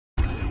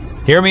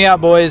Hear me out,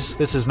 boys.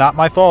 This is not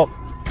my fault.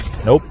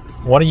 Nope.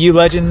 One of you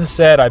legends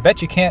said, I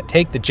bet you can't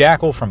take the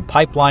Jackal from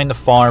pipeline to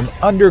farm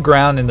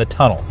underground in the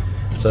tunnel.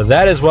 So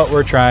that is what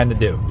we're trying to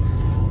do.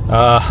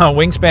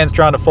 Wingspan's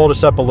trying to fold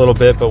us up a little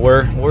bit, but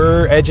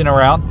we're edging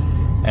around.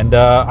 And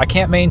I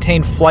can't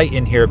maintain flight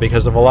in here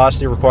because the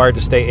velocity required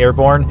to stay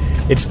airborne,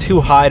 it's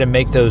too high to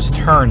make those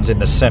turns in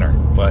the center.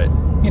 But,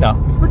 you know,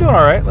 we're doing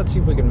all right. Let's see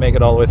if we can make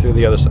it all the way through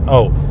the other side.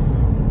 Oh,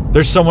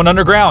 there's someone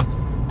underground.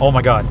 Oh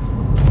my God.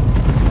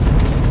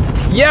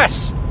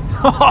 Yes!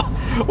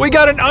 We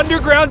got an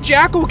underground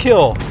Jackal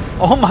kill.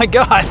 Oh my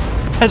God.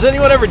 Has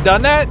anyone ever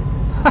done that?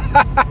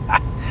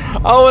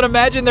 Oh, and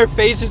imagine their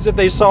faces if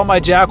they saw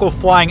my Jackal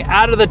flying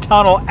out of the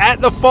tunnel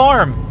at the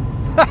farm.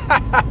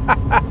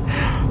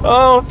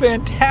 Oh,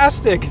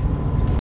 fantastic.